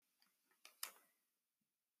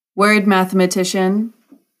Word mathematician,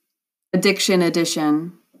 addiction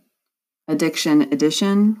addition, addiction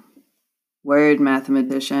addition, word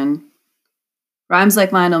mathematician. Rhymes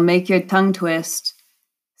like mine'll make your tongue twist.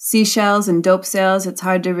 Seashells and dope sales, it's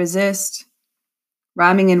hard to resist.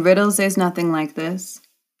 Rhyming in riddles, there's nothing like this.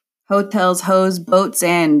 Hotels, hoes, boats,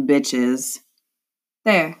 and bitches.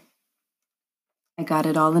 There. I got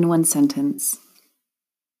it all in one sentence.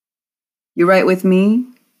 You write with me,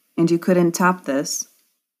 and you couldn't top this,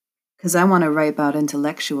 'cause I want to write about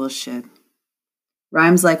intellectual shit.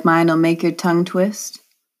 Rhymes like mine'll make your tongue twist.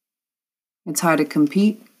 It's hard to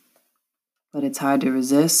compete, but it's hard to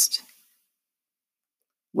resist.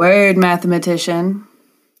 Word mathematician,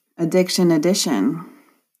 addiction addition,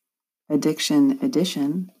 addiction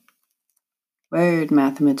addition, word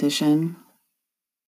mathematician.